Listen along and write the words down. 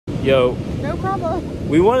Yo. No problem.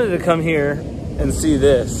 We wanted to come here and see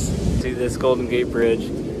this Golden Gate Bridge.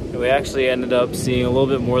 And we actually ended up seeing a little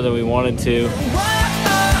bit more than we wanted to. You'll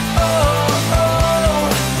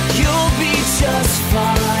be just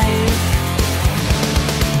fine.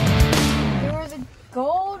 There was a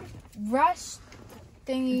gold rush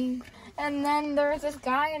thingy, and then there was this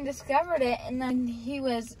guy and discovered it, and then he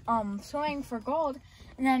was swimming for gold,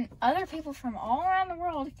 and then other people from all around the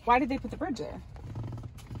world. Why did they put the bridge there?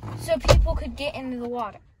 So people could get into the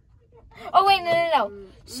water. Oh wait, no.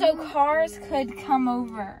 So cars could come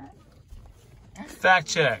over. Fact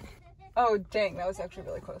check. Oh dang, that was actually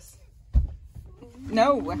really close.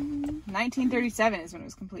 No, 1937 is when it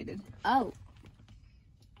was completed. Oh.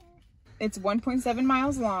 It's 1.7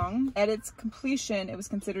 miles long. At its completion, it was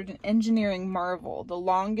considered an engineering marvel, the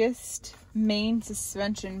longest main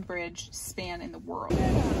suspension bridge span in the world.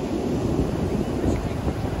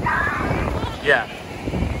 Yeah.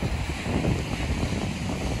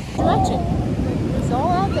 Watch it. It's all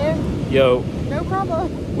out there. Yo. No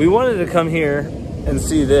problem. We wanted to come here and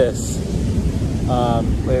see this.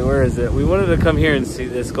 Wait, where is it? We wanted to come here and see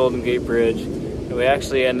this Golden Gate Bridge, and we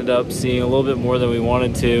actually ended up seeing a little bit more than we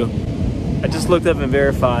wanted to. I just looked up and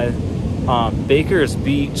verified. Baker's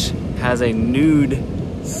Beach has a nude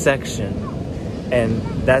section, and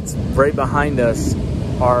that's right behind us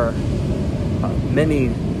are many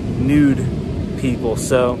nude people.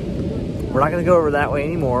 So we're not gonna go over that way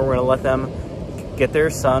anymore. We're gonna let them get their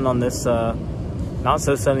sun on this not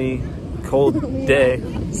so sunny, cold day.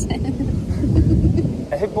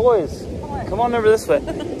 Hey boys, come on over this way.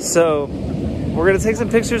 So we're gonna take some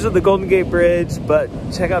pictures of the Golden Gate Bridge, but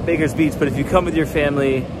check out Baker's Beach. But if you come with your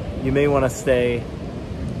family, you may wanna stay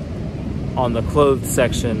on the clothes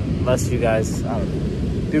section, unless you guys,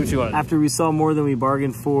 do what you want. After we saw more than we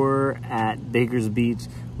bargained for at Baker's Beach,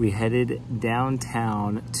 we headed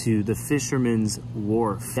downtown to the Fisherman's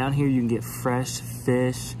Wharf. Down here you can get fresh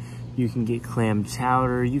fish, you can get clam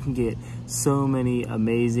chowder, you can get so many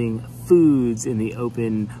amazing foods in the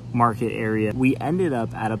open market area. We ended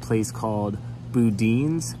up at a place called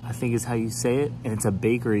Boudin's, I think is how you say it, and it's a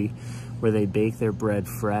bakery where they bake their bread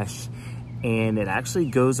fresh, and it actually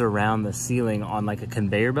goes around the ceiling on like a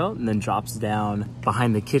conveyor belt and then drops down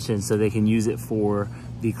behind the kitchen so they can use it for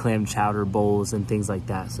the clam chowder bowls and things like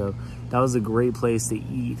that. So that was a great place to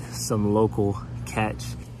eat some local catch.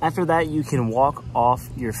 After that, you can walk off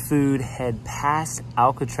your food, head past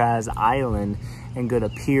Alcatraz Island and go to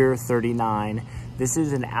Pier 39. This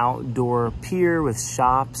is an outdoor pier with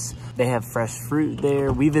shops. They have fresh fruit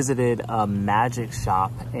there. We visited a magic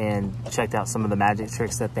shop and checked out some of the magic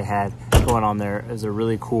tricks that they had going on there. It was a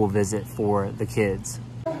really cool visit for the kids.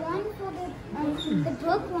 The one for the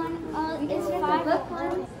book one is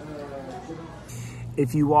 $5.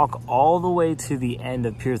 If you walk all the way to the end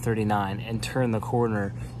of Pier 39 and turn the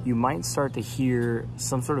corner, you might start to hear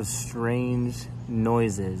some sort of strange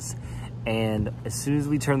noises. And as soon as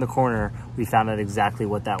we turned the corner, we found out exactly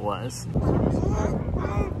what that was.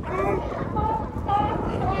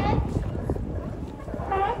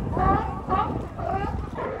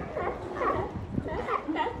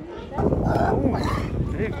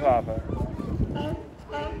 Big Papa.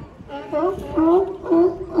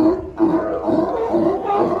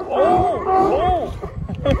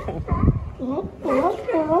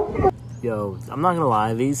 Yo, I'm not gonna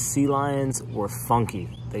lie, these sea lions were funky.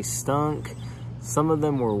 They stunk. Some of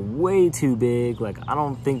them were way too big. Like, I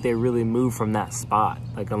don't think they really move from that spot,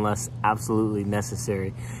 like unless absolutely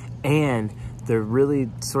necessary. And they're really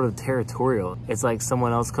sort of territorial. It's like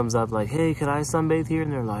someone else comes up like, hey, could I sunbathe here?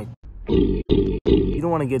 And they're like, you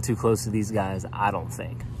don't want to get too close to these guys, I don't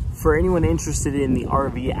think. For anyone interested in the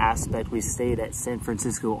RV aspect, we stayed at San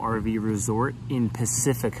Francisco RV Resort in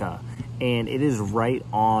Pacifica, and it is right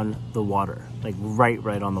on the water, like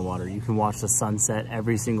right on the water. You can watch the sunset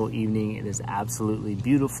every single evening. It is absolutely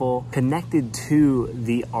beautiful. Connected to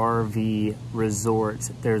the RV resort,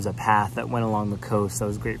 there's a path that went along the coast that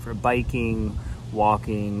was great for biking,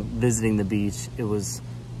 walking, visiting the beach. It was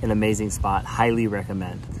an amazing spot, highly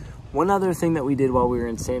recommend. One other thing that we did while we were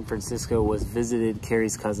in San Francisco was visited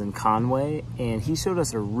Carrie's cousin Conway, and he showed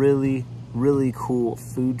us a really cool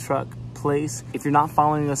food truck place. If you're not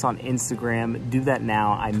following us on Instagram, do that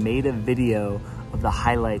now. I made a video of the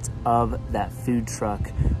highlights of that food truck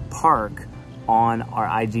park on our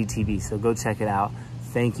IGTV, so go check it out.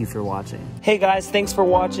 Thank you for watching. Hey guys, thanks for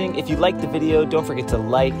watching. If you liked the video, don't forget to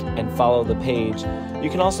like and follow the page. You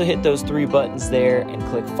can also hit those 3 buttons there and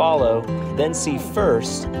click follow, then see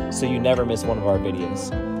first so you never miss one of our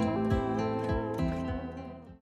videos.